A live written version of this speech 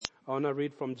I want to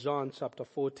read from John chapter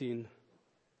 14,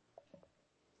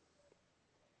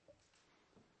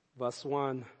 verse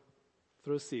 1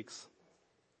 through 6.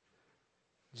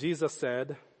 Jesus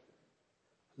said,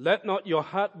 "Let not your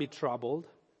heart be troubled.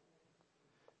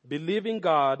 Believe in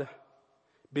God,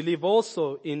 believe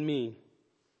also in me.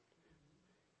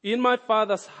 In my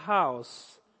Father's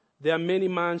house there are many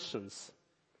mansions.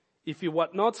 If it were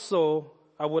not so,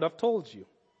 I would have told you.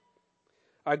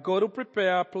 I go to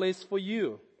prepare a place for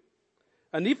you.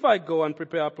 And if I go and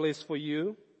prepare a place for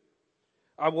you,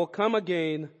 I will come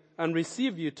again and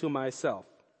receive you to myself,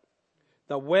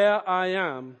 that where I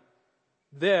am,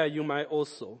 there you might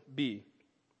also be.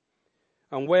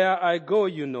 And where I go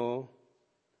you know,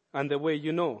 and the way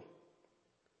you know."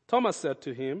 Thomas said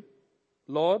to him,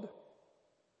 "Lord,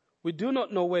 we do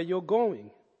not know where you're going,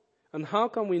 and how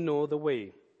can we know the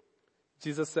way?"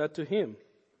 Jesus said to him,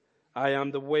 "I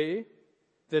am the way,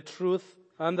 the truth,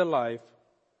 and the life.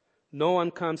 No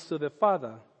one comes to the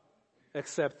Father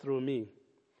except through me."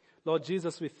 Lord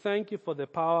Jesus, we thank you for the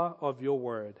power of your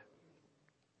word.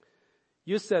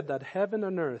 You said that heaven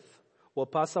and earth will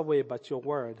pass away, but your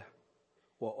word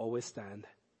will always stand.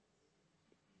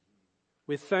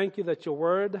 We thank you that your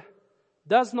word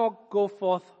does not go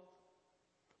forth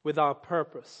without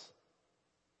purpose,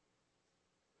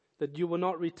 that you will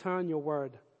not return your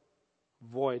word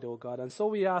void, O God. And so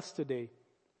we ask today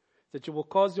that you will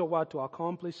cause your word to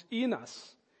accomplish in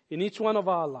us, in each one of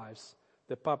our lives,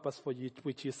 the purpose for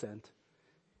which you sent.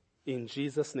 In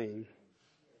Jesus' name,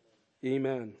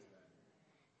 amen.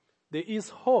 There is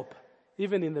hope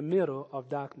even in the middle of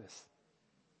darkness.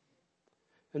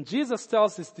 And Jesus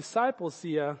tells his disciples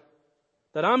here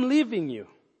that I'm leaving you.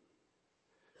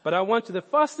 But I want you, the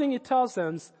first thing he tells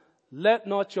them is, let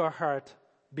not your heart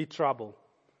be troubled.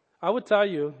 I would tell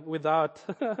you without,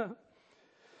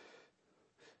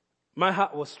 my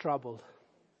heart was troubled.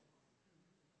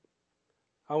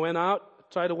 I went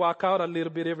out, tried to walk out a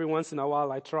little bit every once in a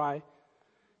while. I try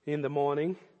in the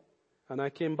morning. And I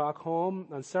came back home,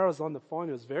 and Sarah's on the phone.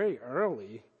 It was very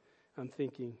early. I'm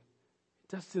thinking, it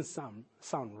doesn't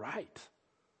sound right.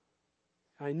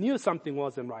 I knew something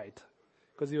wasn't right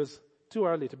because it was too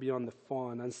early to be on the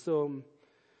phone. And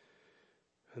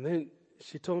then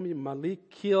she told me Malik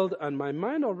killed, and my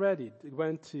mind already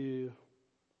went to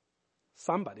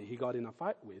somebody he got in a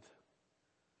fight with,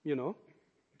 you know.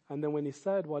 And then when he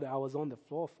said what, I was on the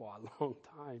floor for a long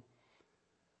time.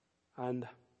 And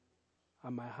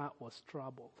my heart was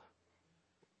troubled.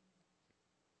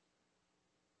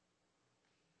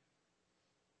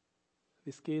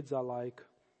 These kids are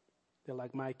they're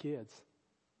like my kids.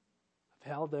 I've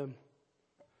held them.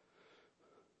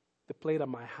 They played at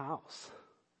my house.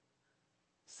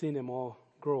 Seen them all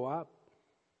grow up.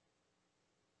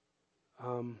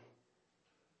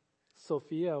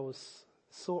 Sophia was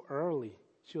so early.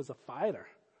 She was a fighter.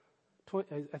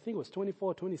 I think it was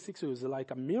 24, 26. It was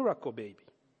like a miracle baby.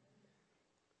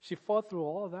 She fought through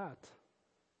all that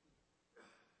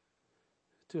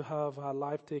to have her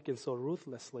life taken so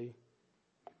ruthlessly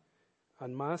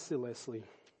and mercilessly.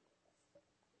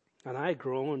 And I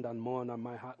groaned and mourned, and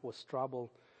my heart was troubled.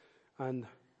 And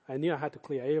I knew I had to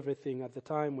clear everything at the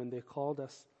time when they called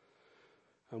us.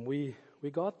 And we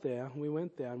got there, we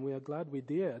went there, and we are glad we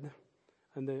did.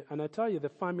 And I tell you, the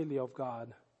family of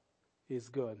God is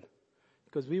good.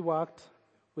 Because we walked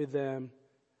with them,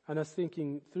 and I was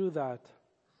thinking through that,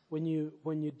 when you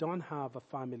don't have a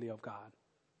family of God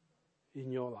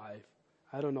in your life,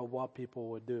 I don't know what people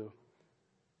would do.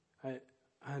 And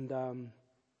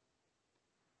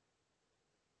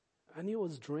it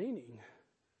was draining.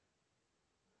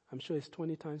 I'm sure it's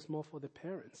 20 times more for the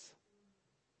parents.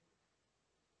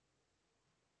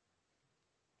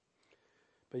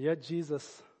 But yet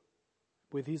Jesus,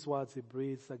 with his words, he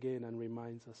breathes again and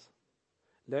reminds us,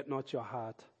 let not your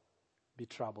heart be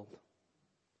troubled.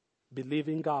 Believe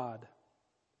in God.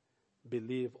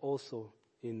 Believe also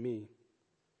in me.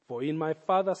 For in my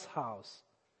Father's house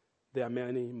there are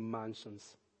many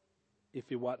mansions. If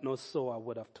it were not so, I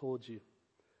would have told you.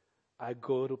 I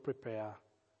go to prepare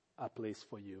a place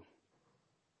for you.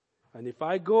 And if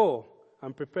I go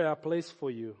and prepare a place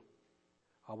for you,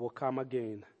 I will come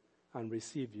again and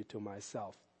receive you to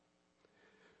myself.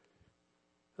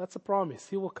 That's a promise.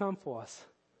 He will come for us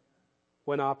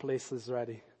when our place is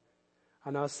ready.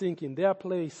 And I was thinking, their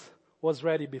place was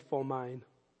ready before mine.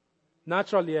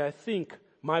 Naturally, I think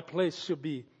my place should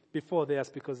be before theirs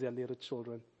because they're little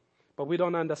children. But we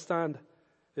don't understand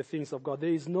the things of God.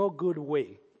 There is no good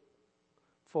way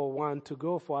for one to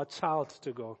go, for a child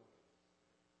to go.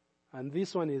 And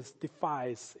this one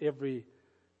defies every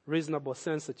reasonable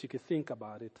sense that you could think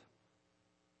about it.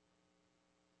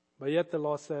 But yet the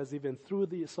Lord says, even through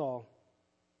this all,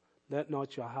 let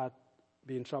not your heart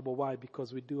be in trouble. Why?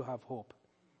 Because we do have hope.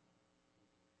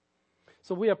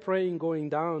 So we are praying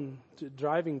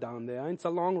driving down there. It's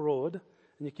a long road.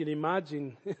 And you can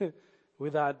imagine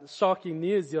with that shocking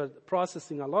news, you're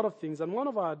processing a lot of things. And one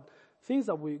of our things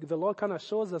that the Lord kind of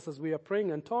shows us as we are praying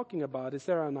and talking about is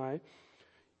Sarah and I,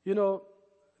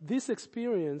 this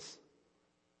experience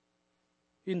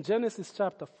in Genesis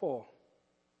chapter 4,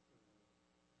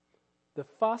 the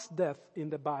first death in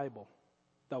the Bible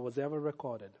that was ever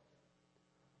recorded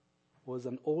was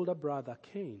an older brother,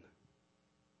 Cain,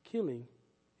 killing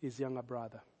his younger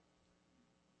brother.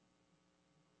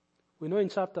 We know in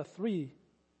chapter 3,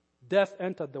 death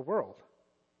entered the world,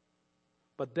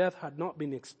 but death had not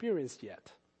been experienced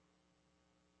yet.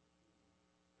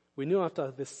 We knew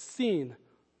after the sin,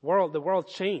 the world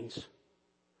changed,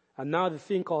 and now the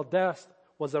thing called death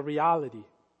was a reality.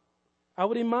 I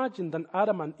would imagine that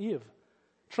Adam and Eve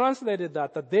translated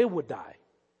that they would die.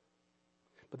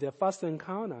 But their first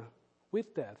encounter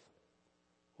with death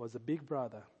was a big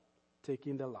brother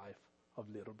taking the life of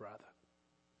little brother.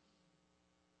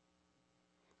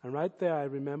 And right there I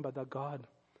remember that God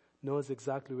knows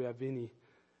exactly where Vinny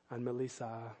and Melissa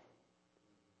are.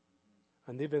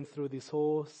 And even through this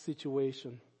whole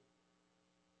situation,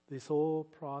 this whole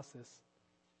process,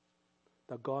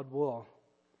 that God will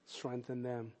strengthen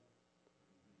them.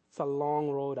 It's a long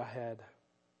road ahead.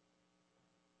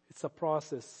 It's a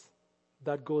process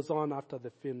that goes on after the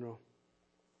funeral.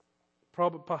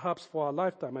 Perhaps for a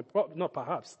lifetime. Not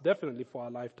perhaps, definitely for a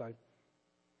lifetime.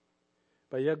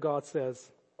 But yet God says,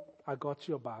 I got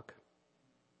your back.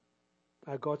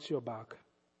 I got your back.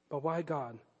 But why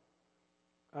God?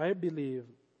 I believe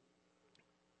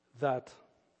that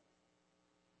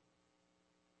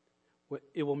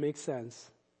it will make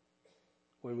sense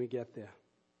when we get there.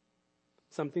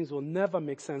 Some things will never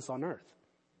make sense on earth.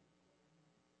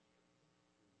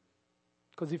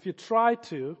 Because if you try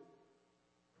to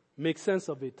make sense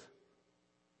of it,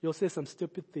 you'll say some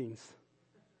stupid things.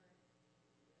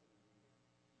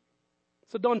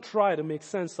 So don't try to make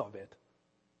sense of it,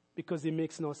 because it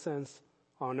makes no sense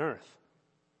on earth.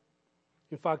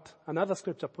 In fact, another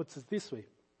scripture puts it this way: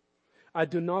 I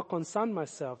do not concern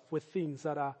myself with things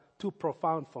that are too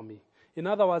profound for me. In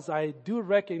other words, I do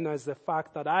recognize the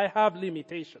fact that I have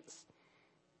limitations.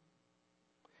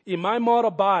 In my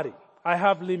mortal body, I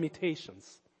have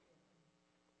limitations.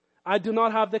 I do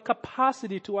not have the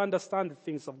capacity to understand the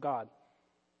things of God.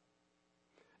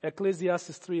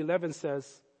 Ecclesiastes 3:11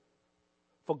 says,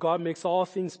 for God makes all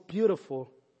things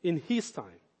beautiful in His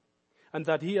time, and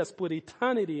that He has put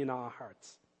eternity in our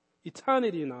hearts.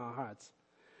 Eternity in our hearts.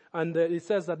 And it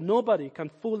says that nobody can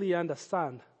fully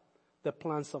understand the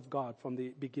plans of God from the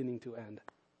beginning to end.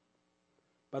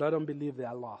 But I don't believe they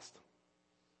are lost.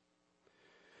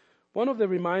 One of the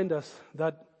reminders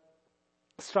that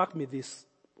struck me this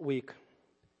week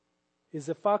is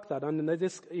the fact that, and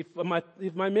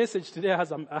if my message today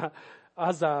has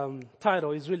a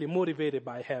title, is really Motivated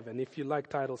by Heaven, if you like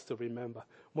titles to remember.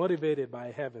 Motivated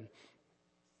by Heaven.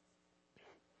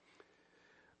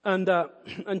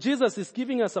 And Jesus is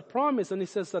giving us a promise, and He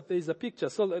says that there is a picture.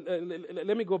 So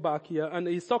let me go back here. And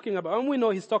He's talking about, and we know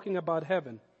He's talking about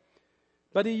heaven.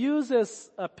 But He uses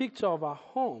a picture of a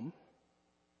home,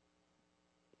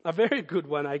 a very good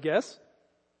one, I guess,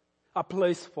 a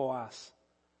place for us,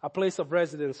 a place of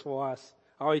residence for us,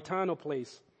 our eternal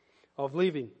place of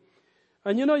living.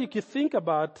 And you can think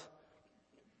about,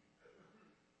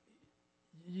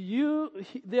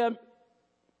 there are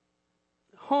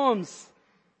homes,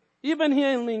 even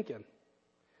here in Lincoln,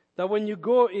 that when you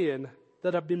go in,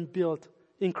 that have been built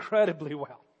incredibly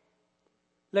well.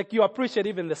 Like you appreciate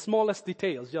even the smallest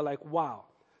details. You're like, wow,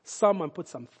 someone put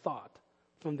some thought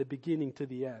from the beginning to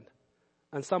the end.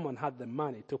 And someone had the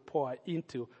money to pour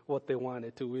into what they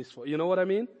wanted to wish for. You know what I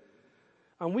mean?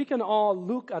 And we can all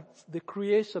look at the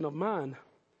creation of man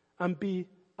and be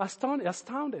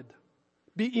astounded,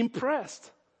 be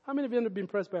impressed. How many of you have been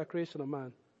impressed by the creation of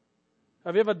man?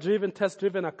 Have you ever test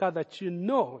driven a car that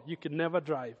you could never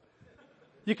drive?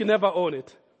 You can never own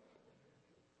it.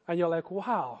 And you're like,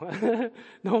 wow,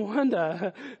 no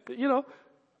wonder,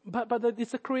 but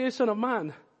it's a creation of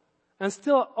man. And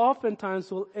still oftentimes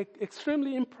will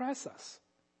extremely impress us.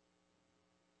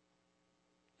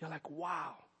 You're like,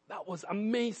 wow, that was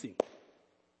amazing.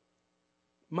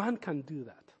 Man can do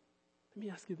that. Let me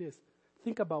ask you this.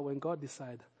 Think about when God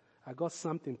decided, I got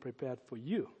something prepared for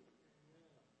you.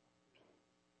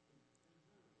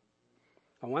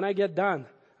 And when I get done,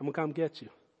 I'm going to come get you.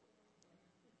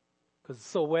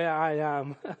 So where I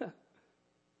am,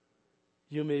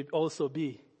 you may also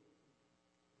be.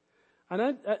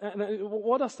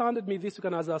 What astounded me this week,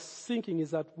 and as I was thinking,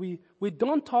 is that we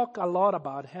don't talk a lot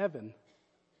about heaven,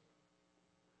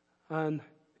 and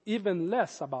even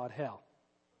less about hell.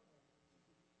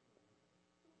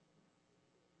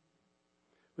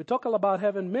 We talk about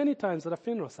heaven many times at a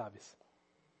funeral service,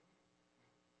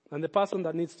 and the person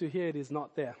that needs to hear it is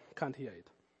not there, can't hear it.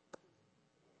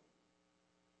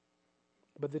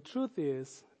 But the truth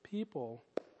is, people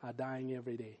are dying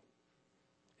every day,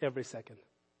 every second.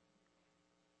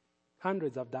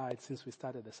 Hundreds have died since we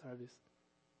started the service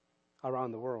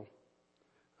around the world.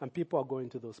 And people are going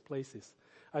to those places.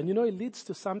 And you know, it leads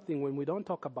to something when we don't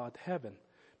talk about heaven,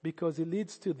 because it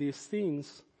leads to these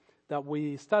things that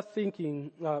we start thinking,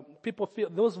 people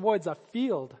feel, those voids are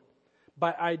filled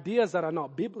by ideas that are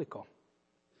not biblical.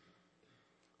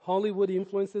 Hollywood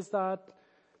influences that,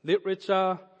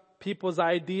 literature, people's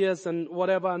ideas and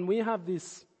whatever, and we have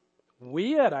this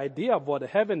weird idea of what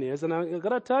heaven is, and I'm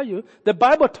going to tell you, the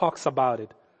Bible talks about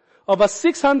it. Over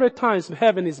 600 times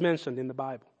heaven is mentioned in the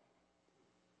Bible.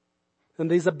 And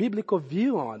there's a biblical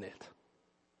view on it.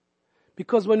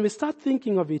 Because when we start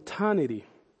thinking of eternity,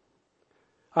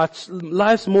 our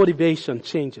life's motivation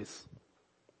changes.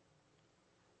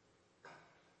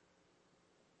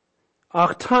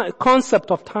 Our concept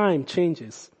of time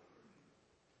changes.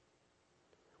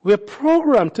 We're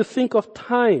programmed to think of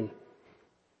time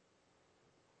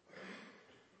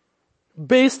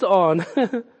based on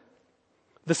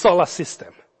the solar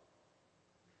system.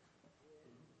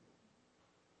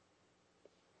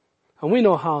 And we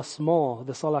know how small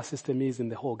the solar system is in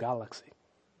the whole galaxy.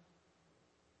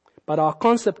 But our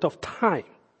concept of time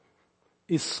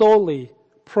is solely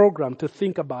programmed to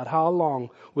think about how long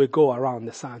we go around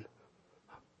the sun.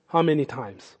 How many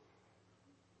times?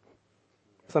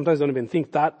 Sometimes don't even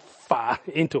think that far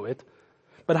into it.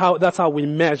 But that's how we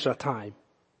measure time.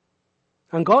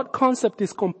 And God's concept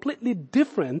is completely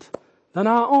different than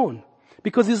our own.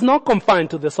 Because it's not confined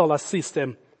to the solar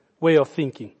system way of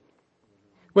thinking.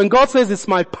 When God says it's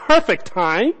my perfect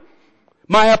time,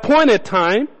 my appointed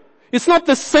time, it's not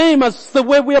the same as the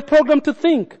way we are programmed to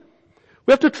think.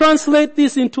 We have to translate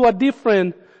this into a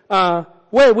different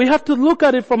way. We have to look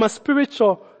at it from a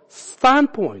spiritual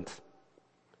standpoint.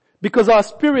 Because our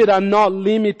spirit are not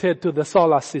limited to the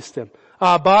solar system.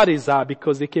 Our bodies are,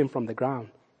 because they came from the ground.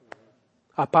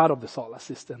 Are part of the solar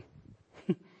system.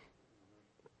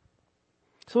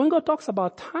 So when God talks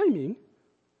about timing,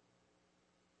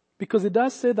 because it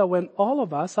does say that when all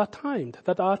of us are timed,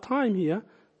 that our time here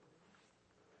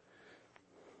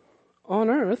on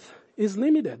earth is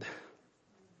limited.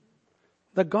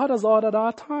 That God has ordered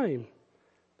our time.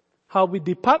 How we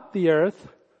depart the earth,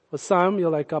 for some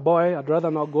you're like, boy, I'd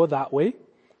rather not go that way.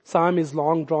 Some is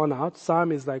long drawn out.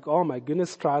 Some is like, oh my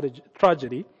goodness,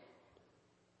 tragedy.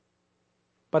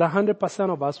 But 100%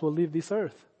 of us will leave this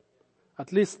earth.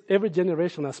 At least every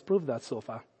generation has proved that so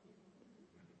far.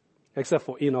 Except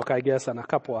for Enoch, I guess, and a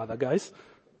couple other guys.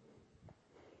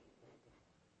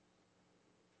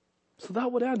 So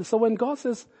that would end. So when God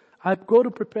says, I go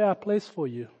to prepare a place for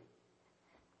you,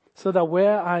 so that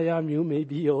where I am, you may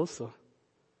be also.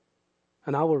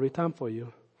 And I will return for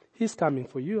you. He's coming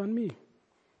for you and me.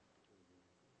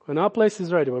 When our place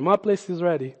is ready, when my place is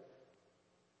ready,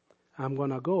 I'm going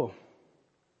to go.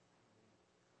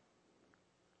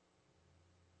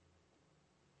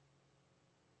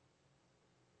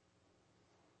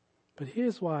 But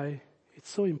here's why it's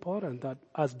so important that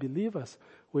as believers,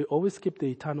 we always keep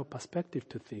the eternal perspective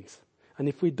to things. And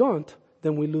if we don't,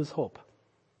 then we lose hope.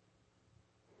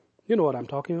 You know what I'm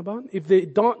talking about? If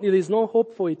there's no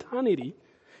hope for eternity,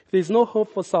 if there's no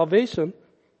hope for salvation,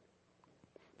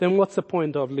 then what's the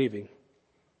point of living?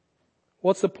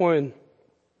 What's the point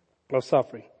of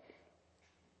suffering?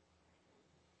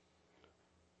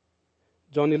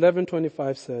 John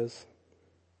 11:25 says,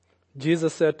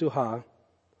 Jesus said to her,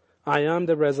 I am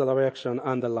the resurrection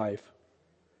and the life,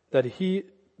 that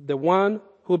the one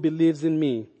who believes in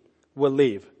me will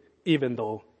live, even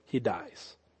though he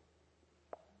dies.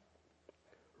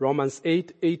 Romans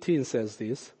 8:18 says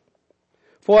this,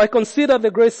 for I consider the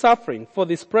great suffering for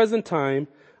this present time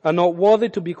are not worthy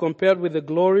to be compared with the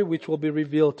glory which will be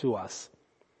revealed to us.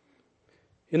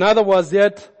 In other words,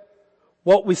 yet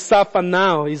what we suffer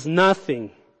now is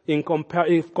nothing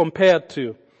if compared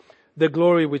to the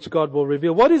glory which God will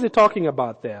reveal. What is he talking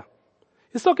about there?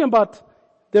 He's talking about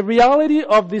the reality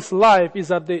of this life is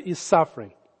that there is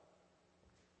suffering.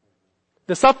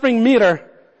 The suffering meter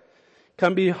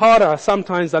can be harder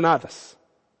sometimes than others.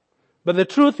 But the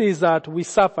truth is that we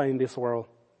suffer in this world.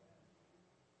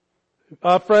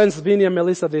 Our friends Vinny and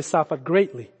Melissa, they suffered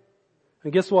greatly.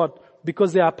 And guess what?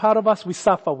 Because they are part of us, we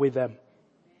suffer with them.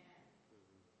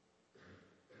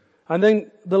 And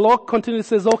then the Lord continually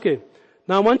says, okay,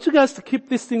 now I want you guys to keep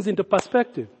these things into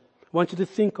perspective. I want you to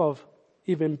think of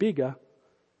even bigger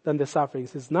than the suffering. He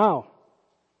says, now,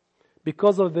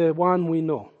 because of the one we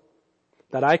know,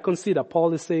 that I consider,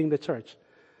 Paul is saying the church,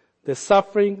 the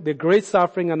suffering, the great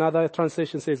suffering, another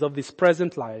translation says, of this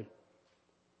present life,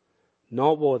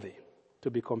 not worthy to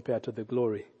be compared to the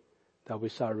glory that we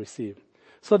shall receive.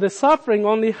 So the suffering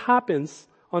only happens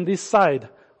on this side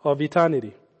of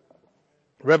eternity.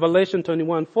 Revelation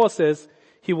 21:4 says,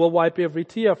 He will wipe every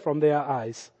tear from their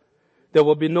eyes. There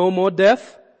will be no more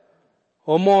death,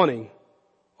 or mourning,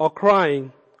 or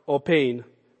crying, or pain,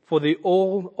 for the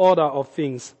old order of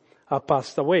things are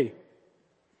passed away.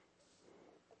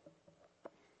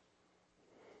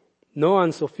 Noah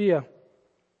and Sophia,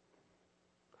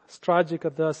 as tragic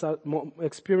as that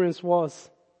experience was,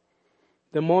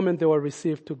 the moment they were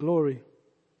received to glory,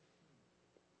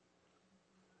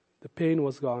 the pain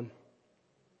was gone.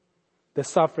 The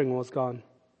suffering was gone.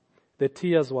 The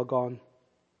tears were gone.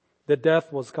 The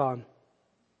death was gone.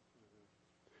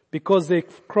 Because they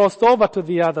crossed over to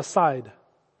the other side,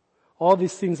 all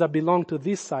these things that belong to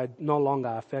this side no longer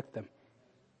affect them.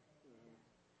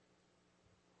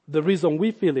 The reason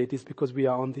we feel it is because we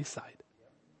are on this side.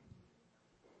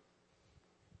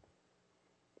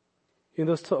 In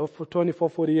those 24,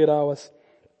 48 hours,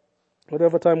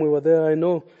 whatever time we were there, I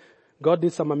know God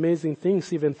did some amazing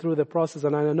things even through the process.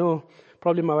 And I know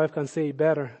probably my wife can say it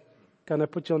better. Can I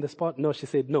put you on the spot? No, she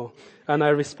said no. And I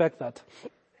respect that.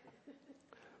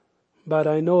 But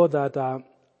I know that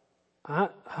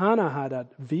Hannah had a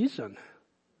vision.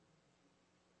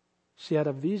 She had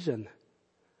a vision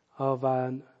of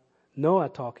Noah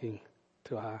talking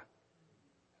to her.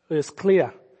 It was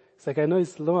clear. It's like, I know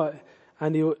it's Noah,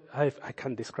 and I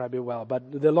can't describe it well,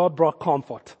 but the Lord brought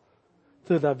comfort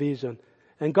through that vision.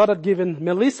 And God had given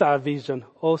Melissa a vision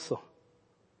also,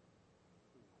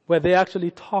 where they actually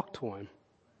talked to him.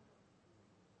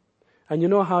 And you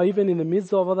know how even in the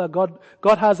midst of all that,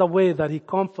 God has a way that He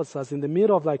comforts us in the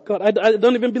middle of like, God, I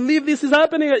don't even believe this is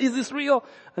happening. Is this real?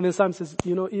 And then Sam says,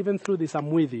 even through this, I'm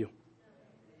with you.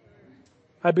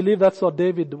 I believe that's what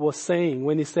David was saying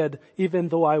when he said, even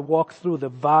though I walk through the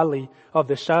valley of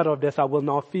the shadow of death, I will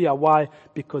not fear. Why?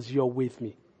 Because you're with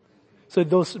me. So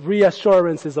those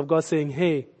reassurances of God saying,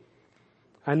 hey,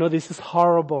 I know this is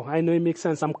horrible. I know it makes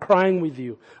sense. I'm crying with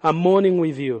you. I'm mourning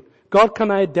with you. God can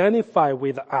identify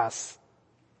with us.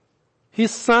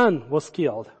 His son was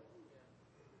killed.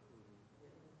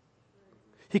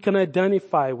 He can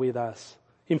identify with us.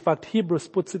 In fact, Hebrews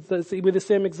puts it with the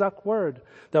same exact word,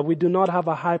 that we do not have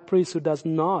a high priest who does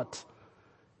not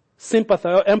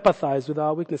sympathize or empathize with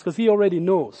our weakness, because he already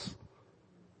knows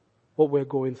what we're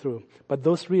going through. But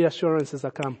those reassurances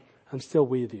that come, I'm still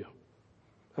with you.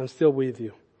 I'm still with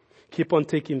you. Keep on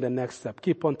taking the next step.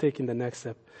 Keep on taking the next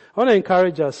step. I want to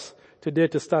encourage us today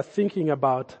to start thinking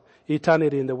about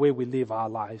eternity in the way we live our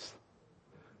lives.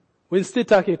 We're instead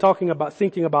talking about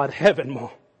thinking about heaven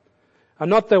more. And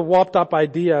not the warped up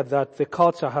idea that the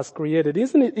culture has created.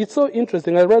 Isn't it? It's so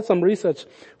interesting. I read some research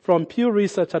from Pew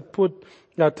Research had put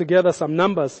together some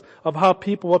numbers of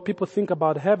what people think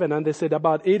about heaven. And they said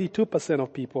about 82%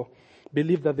 of people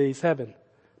believe that there is heaven.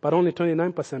 But only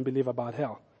 29% believe about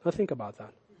hell. Now think about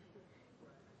that.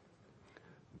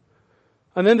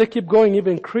 And then they keep going,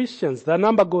 even Christians. That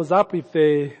number goes up if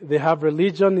they have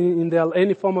religion in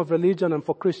any form of religion, and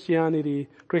for Christianity,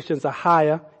 Christians are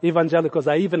higher, evangelicals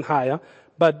are even higher,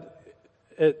 but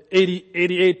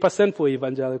 88% for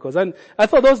evangelicals. And I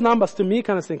thought those numbers to me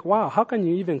kind of think, wow, how can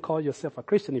you even call yourself a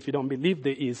Christian if you don't believe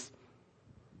there is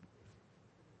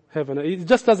heaven? It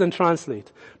just doesn't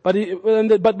translate. But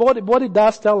what it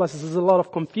does tell us is there's a lot of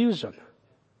confusion.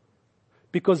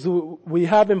 Because we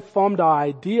haven't formed our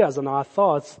ideas and our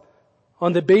thoughts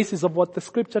on the basis of what the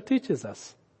scripture teaches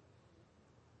us.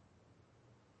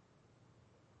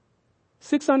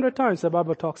 600 times the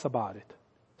Bible talks about it.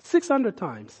 600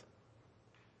 times.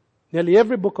 Nearly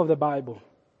every book of the Bible.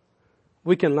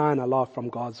 We can learn a lot from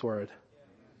God's Word.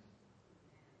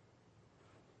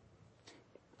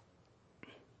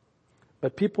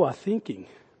 But people are thinking.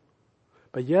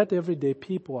 But yet every day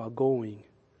people are going.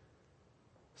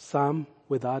 Some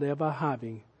without ever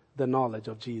having the knowledge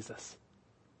of Jesus.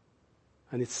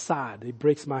 And it's sad. It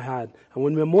breaks my heart. And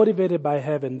when we're motivated by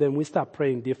heaven, then we start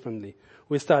praying differently.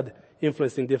 We start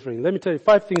influencing differently. Let me tell you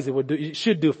 5 things it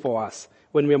should do for us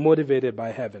when we're motivated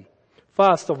by heaven.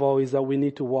 First of all is that we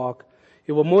need to walk.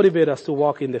 It will motivate us to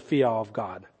walk in the fear of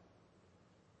God.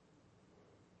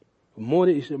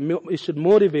 It should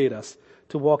motivate us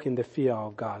to walk in the fear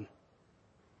of God.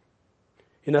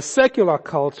 In a secular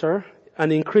culture,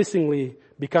 and increasingly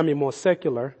becoming more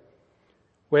secular,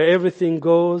 where everything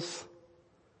goes.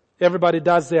 Everybody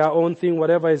does their own thing,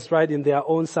 whatever is right in their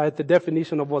own sight. The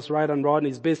definition of what's right and wrong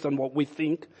is based on what we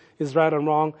think is right and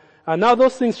wrong. And now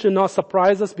those things should not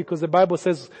surprise us because the Bible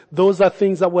says those are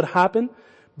things that would happen.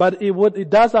 But it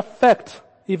does affect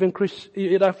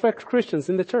it affects Christians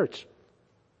in the church.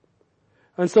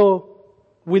 And so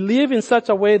we live in such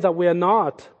a way that we are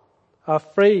not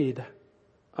afraid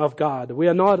of God. We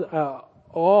are not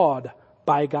awed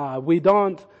by God. We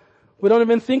don't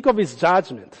even think of His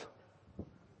judgment.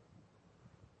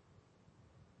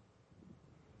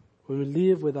 When we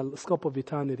live with a scope of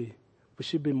eternity, we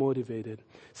should be motivated.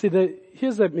 See,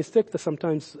 here's a mistake that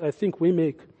sometimes I think we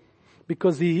make,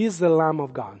 because He is the Lamb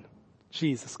of God,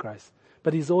 Jesus Christ.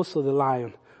 But He's also the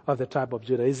Lion of the tribe of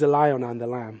Judah. He's the Lion and the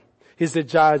Lamb. He's the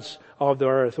judge of the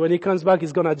earth. When He comes back,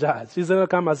 He's going to judge. He's going to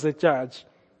come as a judge.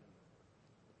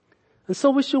 And so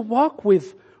we should walk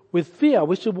with fear.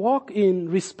 We should walk in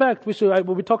respect. We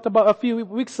talked about a few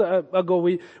weeks ago,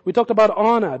 we talked about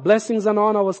honor. Blessings and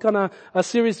honor was kind of a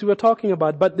series we were talking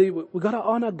about. But we got to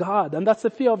honor God. And that's the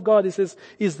fear of God. It says,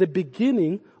 is the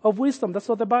beginning of wisdom. That's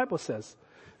what the Bible says.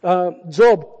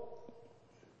 Job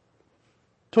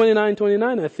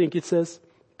 29:29, I think it says,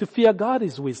 to fear God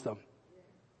is wisdom.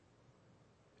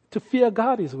 To fear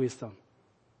God is wisdom.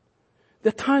 There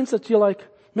are times that you're like,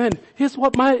 man, here's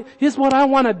what I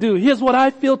want to do. Here's what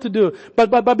I feel to do.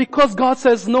 But because God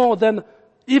says no, then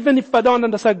even if I don't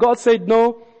understand, God said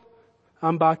no,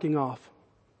 I'm backing off.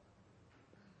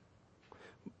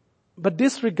 But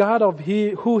disregard of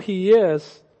who He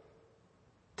is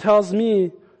tells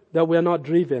me that we're not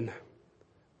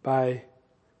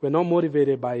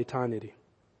motivated by eternity.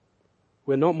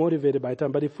 We're not motivated by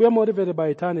eternity. But if we're motivated by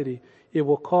eternity, it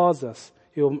will cause us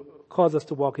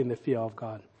to walk in the fear of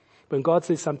God. When God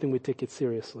says something, we take it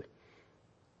seriously.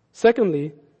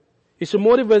 Secondly, it should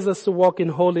motivate us to walk in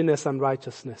holiness and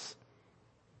righteousness.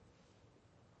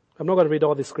 I'm not going to read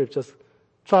all the scriptures.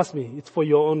 Trust me, it's for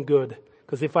your own good.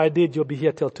 Because if I did, you'll be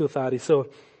here till 2:30. So,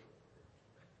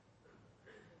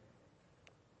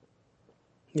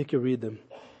 you can read them.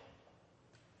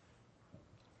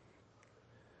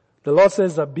 The Lord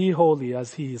says that be holy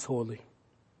as He is holy.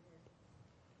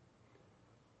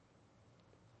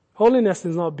 Holiness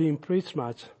is not being preached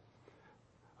much.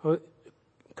 A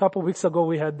couple of weeks ago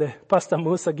we had Pastor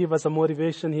Musa give us a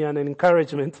motivation here and an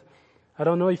encouragement. I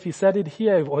don't know if he said it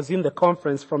here, it was in the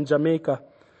conference from Jamaica.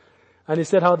 And he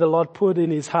said how the Lord put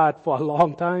in his heart for a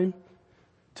long time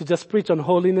to just preach on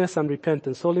holiness and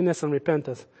repentance. Holiness and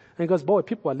repentance. And he goes, boy,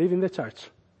 people are leaving the church.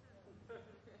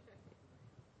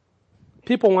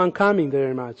 People weren't coming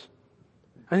very much.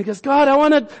 And he goes, God, I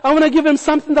want to give him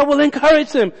something that will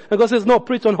encourage him. And God says, no,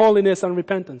 preach on holiness and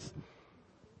repentance.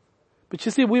 But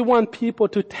you see, we want people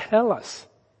to tell us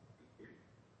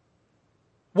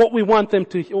what we want them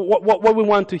to, what we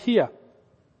want to hear.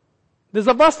 There's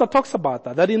a verse that talks about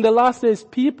that in the last days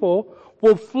people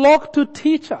will flock to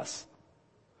teach us,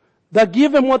 that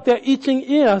give them what their itching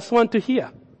ears want to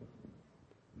hear.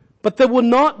 But they will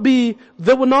not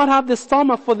have the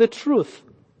stomach for the truth.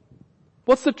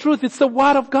 What's the truth? It's the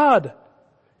Word of God.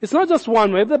 It's not just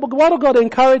one way. The Word of God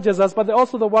encourages us, but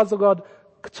also the Word of God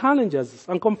challenges us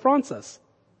and confronts us.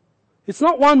 It's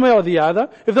not one way or the other.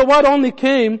 If the Word only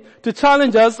came to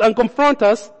challenge us and confront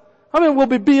us, we'll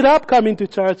be beat up coming to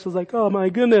church. It's like, oh my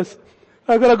goodness,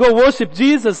 I gotta go worship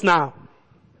Jesus now.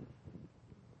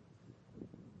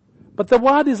 But the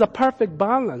Word is a perfect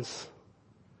balance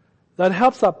that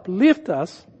helps uplift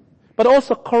us, but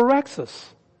also corrects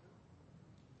us.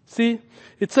 See,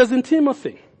 it says in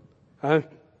Timothy,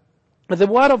 the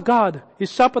Word of God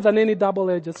is sharper than any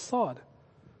double-edged sword.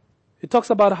 It talks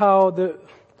about how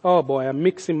I'm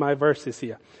mixing my verses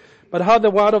here. But how the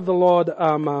Word of the Lord,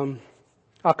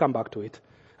 I'll come back to it.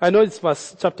 I know it's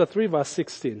chapter 3, verse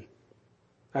 16.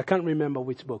 I can't remember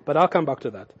which book, but I'll come back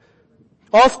to that.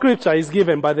 All scripture is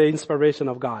given by the inspiration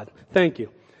of God. Thank you.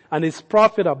 And is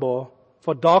profitable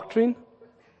for doctrine,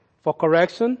 for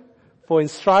correction, for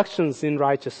instructions in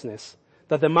righteousness,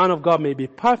 that the man of God may be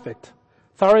perfect,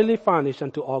 thoroughly furnished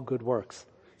unto all good works.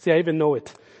 See, I even know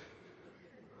it.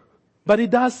 But it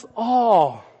does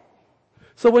all.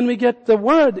 So when we get the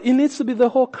Word, it needs to be the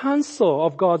whole counsel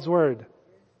of God's Word.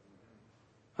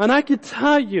 And I can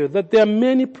tell you that there are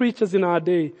many preachers in our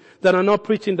day that are not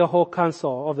preaching the whole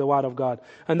counsel of the Word of God.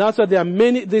 And that's why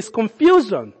there's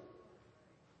confusion.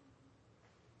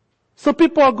 So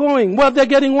people are going, they're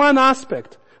getting one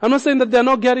aspect. I'm not saying that they're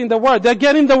not getting the Word. They're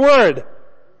getting the Word.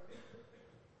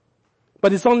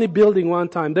 But it's only building one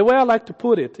time. The way I like to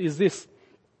put it is this.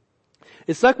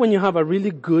 It's like when you have a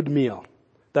really good meal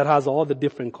that has all the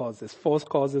different courses, 4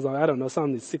 courses, or I don't know,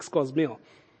 some is 6-course meal.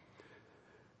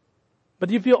 But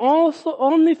if you also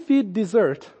only feed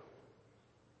dessert,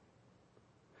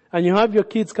 and you have your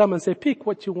kids come and say, pick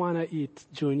what you want to eat,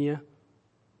 Junior,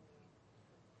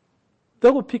 they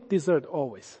will pick dessert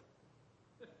always.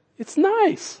 It's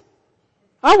nice.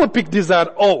 I would pick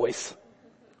dessert always.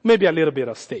 Maybe a little bit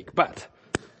of steak, but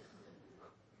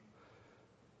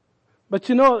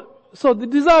so the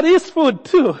dessert is food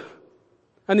too.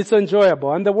 And it's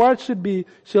enjoyable. And the word should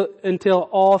entail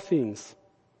all things,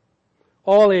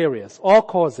 all areas, all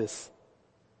causes,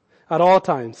 at all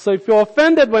times. So if you're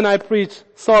offended when I preach,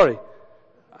 sorry,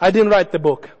 I didn't write the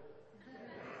book.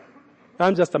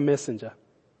 I'm just a messenger.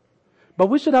 But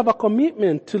we should have a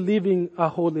commitment to living a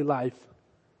holy life.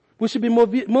 We should be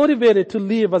motivated to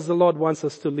live as the Lord wants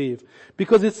us to live.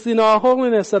 Because it's in our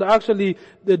holiness that actually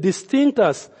distinct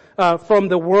us from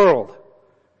the world.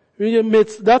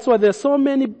 That's why there's so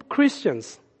many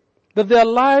Christians, that their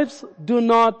lives do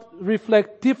not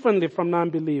reflect differently from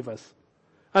non-believers.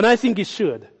 And I think it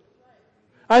should.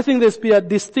 I think there's be a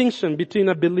distinction between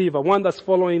a believer, one that's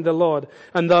following the Lord,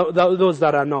 and those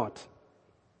that are not.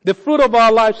 The fruit of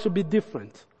our lives should be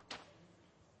different.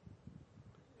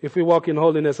 If we walk in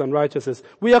holiness and righteousness,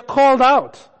 we are called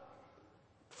out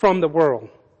from the world.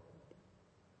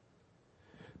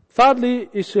 Thirdly,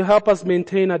 it should help us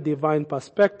maintain a divine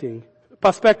perspective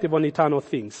on eternal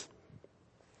things.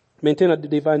 Maintain a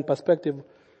divine perspective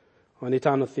on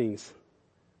eternal things.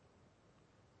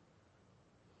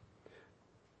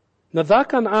 Now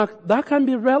that can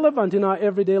be relevant in our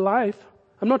everyday life.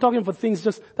 I'm not talking for things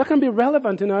that can be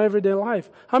relevant in our everyday life.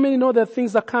 How many know there are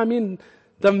things that come in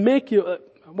that make you,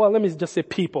 let me just say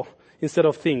people instead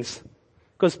of things.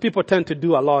 Because people tend to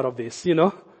do a lot of this,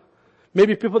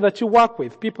 Maybe people that you work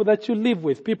with, people that you live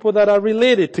with, people that are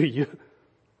related to you,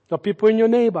 or people in your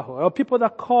neighborhood, or people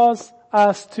that cause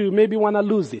us to maybe want to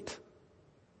lose it.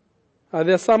 Are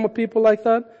there some people like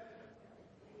that?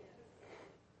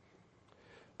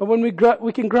 But when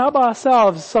we can grab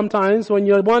ourselves sometimes when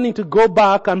you're wanting to go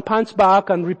back and punch back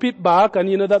and repeat back,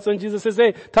 and that's when Jesus says,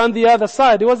 hey, turn the other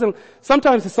side.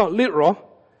 Sometimes it's not literal.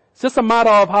 It's just a matter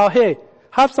of how, hey,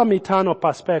 have some eternal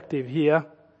perspective here.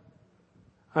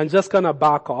 And just kind of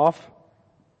back off.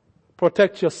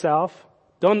 Protect yourself.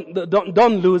 Don't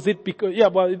lose it because,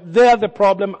 they're the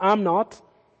problem, I'm not.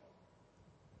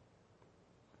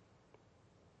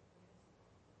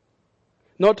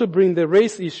 Not to bring the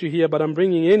race issue here, but I'm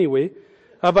bringing it anyway.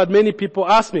 I've had many people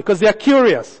ask me, because they're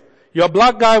curious. You're a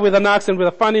black guy with an accent with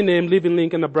a funny name, live in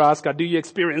Lincoln, Nebraska. Do you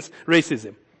experience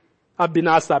racism? I've been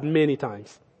asked that many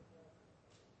times.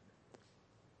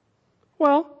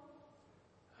 Well,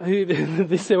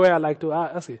 this is the way I like to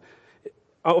ask it.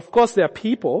 Of course there are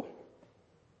people,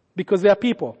 because they are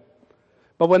people.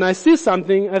 But when I see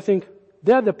something, I think,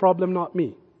 they're the problem, not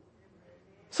me.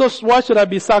 So why should I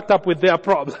be sucked up with their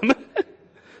problem?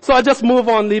 So I just move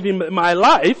on living my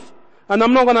life, and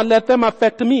I'm not going to let them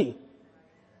affect me.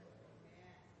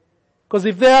 Because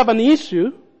if they have an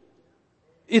issue,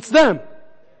 it's them.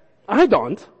 I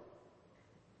don't.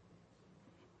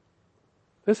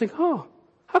 They think, how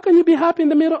can you be happy in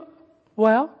the middle?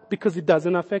 Well, because it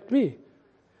doesn't affect me.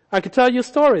 I can tell you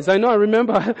stories. I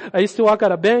remember I used to work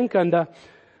at a bank and I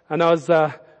was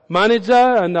a manager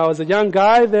and I was a young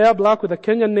guy there, black with a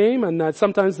Kenyan name, and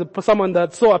sometimes someone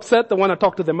that's so upset they want to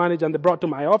talk to the manager and they brought to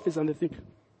my office and they think,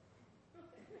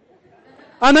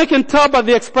 and I can tell by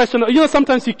the expression,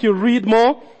 sometimes you can read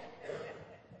more.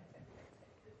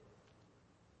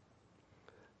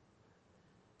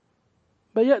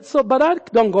 But I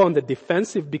don't go on the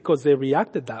defensive because they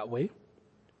reacted that way.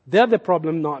 They're the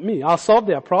problem, not me. I'll solve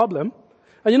their problem.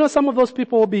 And some of those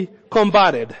people will be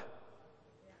combated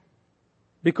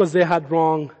because they had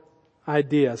wrong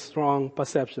ideas, wrong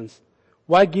perceptions.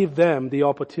 Why give them the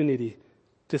opportunity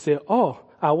to say,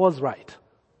 I was right?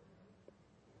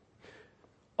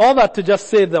 All that to just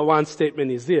say the one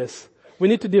statement is this. We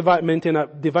need to maintain a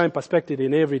divine perspective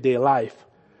in everyday life.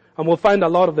 And we'll find a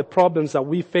lot of the problems that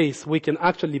we face, we can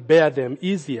actually bear them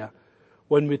easier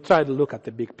when we try to look at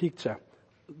the big picture.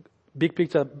 Big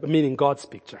picture meaning God's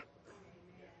picture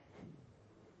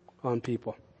on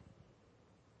people.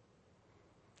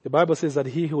 The Bible says that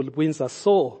he who wins a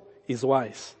soul is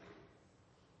wise.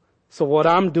 So what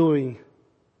I'm doing,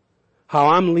 how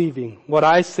I'm living, what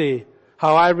I say,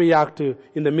 how I react to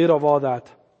in the middle of all that,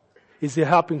 is it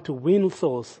helping to win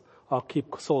souls or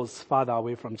keep souls farther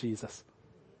away from Jesus?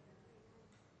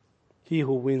 He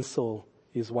who wins soul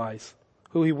is wise.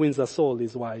 Who he wins a soul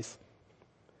is wise.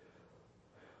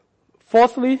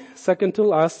 Fourthly, second to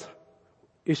last,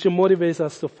 it should motivate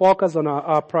us to focus on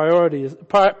our priorities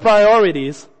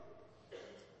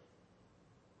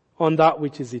on that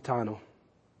which is eternal.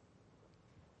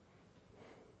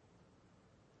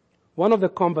 One of the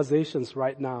conversations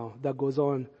right now that goes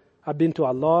on, I've been to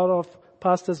a lot of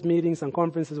pastors' meetings and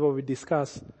conferences where we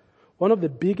discuss one of the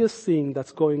biggest things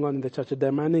that's going on in the church, a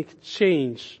dynamic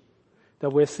change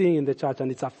that we're seeing in the church,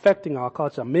 and it's affecting our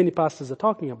culture, many pastors are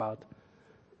talking about,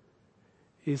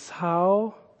 is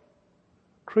how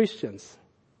Christians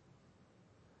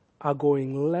are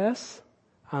going less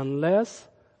and less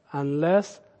and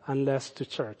less and less to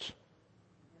church.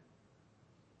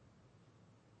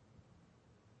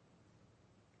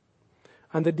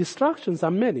 And the distractions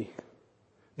are many.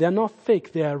 They are not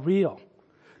fake, they are real.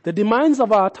 The demands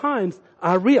of our times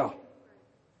are real.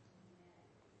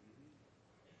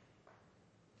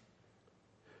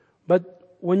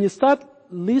 But when you start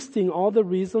listing all the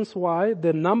reasons why,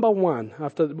 the number one,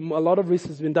 after a lot of research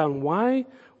has been done, why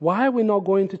are we not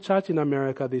going to church in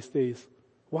America these days?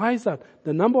 Why is that?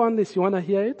 The number one list, you want to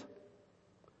hear it?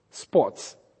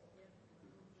 Sports.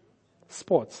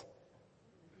 Sports.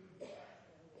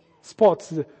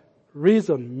 Sports is the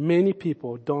reason many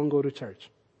people don't go to church.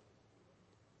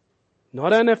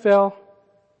 Not NFL,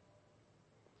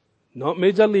 not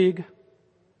Major League,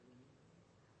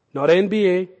 not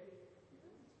NBA,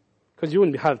 because you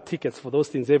wouldn't have tickets for those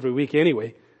things every week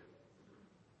anyway.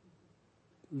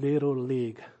 Little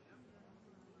League.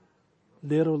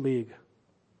 Little League.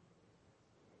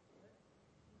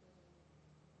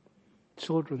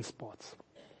 Children's sports.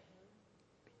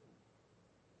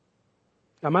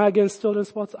 Am I against children's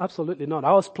sports? Absolutely not.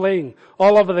 I was playing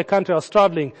all over the country. I was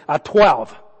traveling at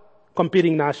 12,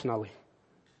 competing nationally.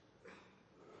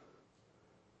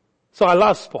 So I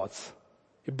love sports.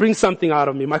 It brings something out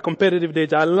of me. My competitive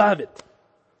nature, I love it.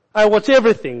 I watch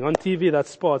everything on TV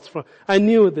that's sports. I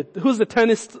knew that who the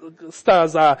tennis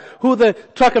stars are, who the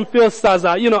track and field stars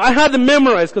are. I had them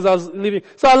memorized because I was living.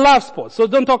 So I love sports. So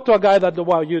don't talk to a guy that,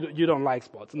 wow, you don't like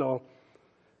sports. No.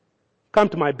 Come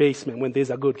to my basement when there's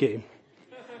a good game.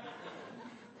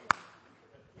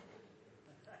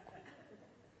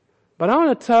 But I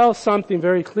want to tell something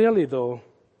very clearly though.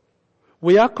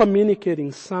 We are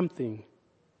communicating something.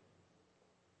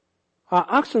 Our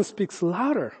action speaks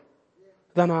louder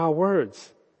than our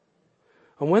words.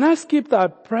 And when I skip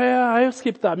that prayer, I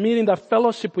skip that meeting, that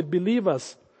fellowship with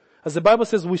believers, as the Bible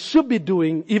says we should be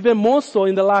doing, even more so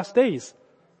in the last days.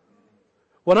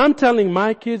 What I'm telling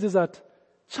my kids is that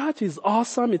church is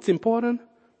awesome, it's important,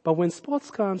 but when sports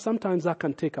come, sometimes that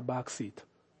can take a back seat.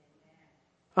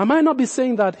 I might not be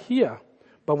saying that here,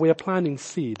 but we are planting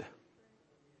seed.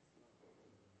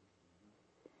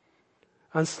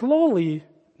 And slowly,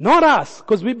 not us,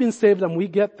 because we've been saved and we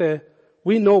get there,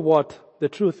 we know what the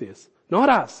truth is. Not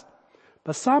us.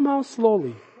 But somehow,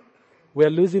 slowly, we're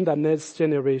losing the next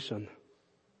generation.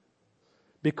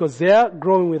 Because they're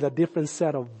growing with a different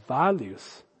set of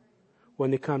values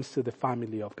when it comes to the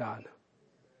family of God.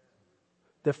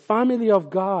 The family of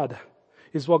God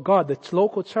is what God, the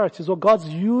local church, is what God's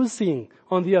using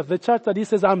on the earth. The church that He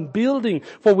says, I'm building,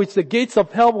 for which the gates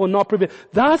of hell will not prevail.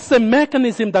 That's the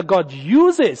mechanism that God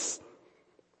uses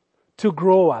to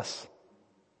grow us,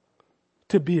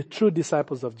 to be true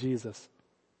disciples of Jesus.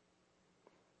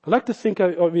 I like to think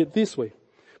of it this way.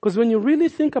 Because when you really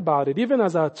think about it, even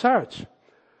as a church,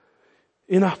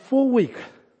 in a full week,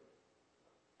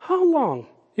 how long?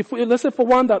 Let's say for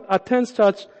one that attends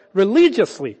church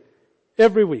religiously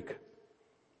every week,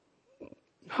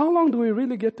 how long do we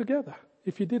really get together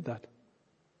if you did that?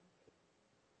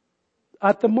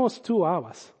 At the most 2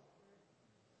 hours,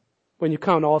 when you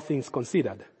count all things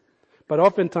considered. But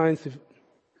oftentimes,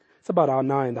 it's about an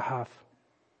hour and a half.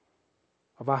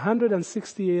 Of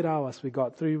 168 hours we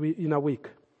got 3 in a week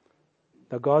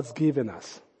that God's given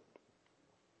us.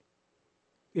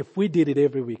 If we did it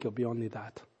every week, it'll be only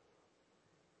that.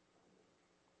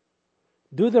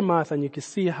 Do the math and you can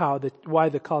see why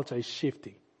the culture is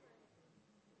shifting.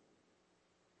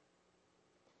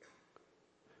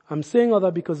 I'm saying all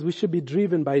that because we should be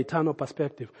driven by eternal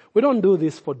perspective. We don't do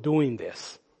this for doing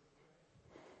this.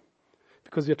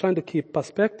 Because we're trying to keep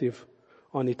perspective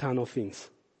on eternal things.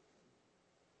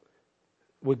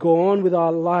 We go on with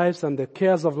our lives and the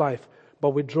cares of life,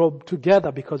 but we draw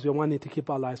together because we wanting to keep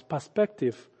our lives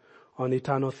perspective on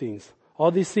eternal things.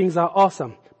 All these things are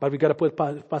awesome, but we got to put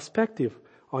perspective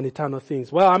on eternal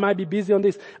things. Well, I might be busy on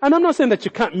this. And I'm not saying that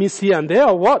you can't miss here and there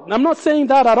or what. I'm not saying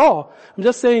that at all. I'm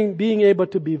just saying being able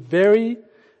to be the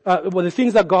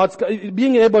things that God's,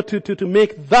 being able to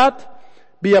make that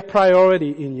be a priority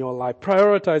in your life.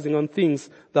 Prioritizing on things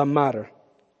that matter.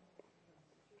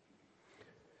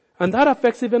 And that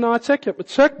affects even our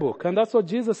checkbook. And that's what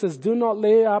Jesus says, do not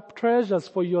lay up treasures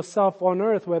for yourself on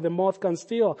earth where the moth can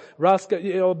steal,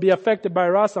 be affected by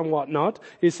rust and whatnot.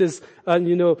 He says,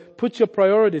 put your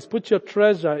priorities, put your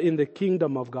treasure in the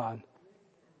kingdom of God.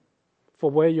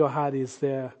 For where your heart is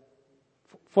there,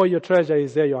 for your treasure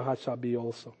is there, your heart shall be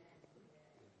also.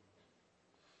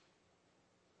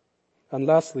 And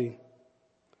lastly,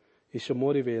 it should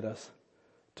motivate us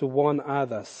to warn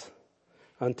others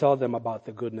and tell them about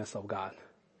the goodness of God.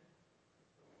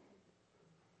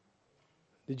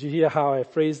 Did you hear how I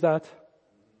phrased that?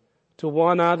 To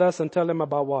warn others and tell them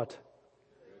about what?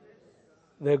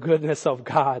 The goodness of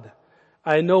God.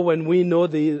 I know when we know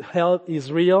the hell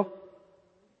is real,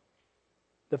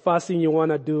 the first thing you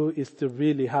want to do is to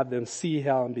really have them see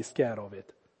hell and be scared of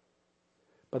it.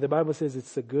 But the Bible says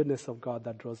it's the goodness of God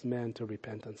that draws men to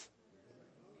repentance.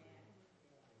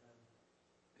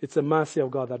 It's the mercy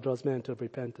of God that draws men to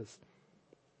repentance.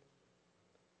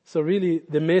 So really,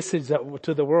 the message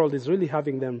to the world is really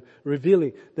having them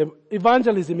revealing. The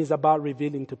evangelism is about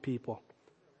revealing to people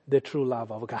the true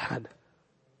love of God.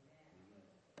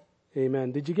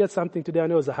 Amen. Did you get something today? I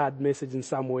know it was a hard message in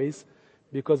some ways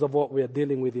because of what we are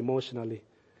dealing with emotionally.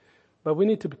 But we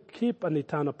need to keep an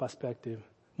eternal perspective,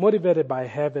 motivated by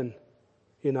heaven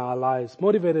in our lives,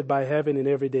 motivated by heaven in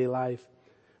everyday life.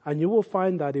 And you will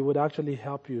find that it would actually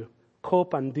help you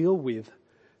cope and deal with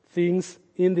things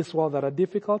in this world that are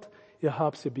difficult. It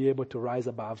helps you be able to rise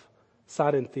above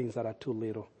certain things that are too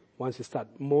little. Once you start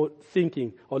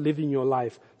thinking or living your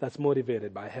life that's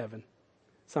motivated by heaven.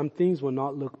 Some things will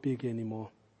not look big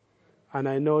anymore. And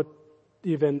I know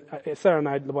even Sarah and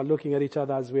I were looking at each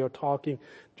other as we were talking,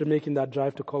 making that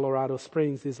drive to Colorado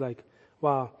Springs. It's like,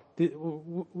 wow,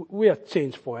 we are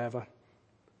changed forever.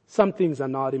 Some things are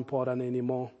not important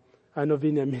anymore. I know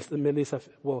Vinny and Mr. Melissa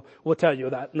will tell you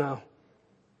that now.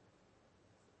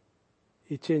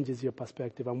 It changes your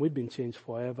perspective, and we've been changed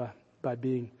forever by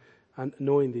being and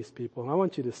knowing these people. I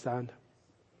want you to stand.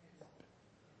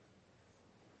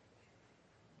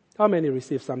 How many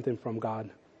receive something from God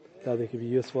that they can be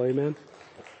useful? Amen.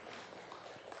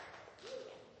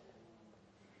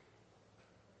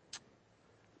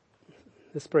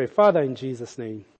 Let's pray. Father, in Jesus' name.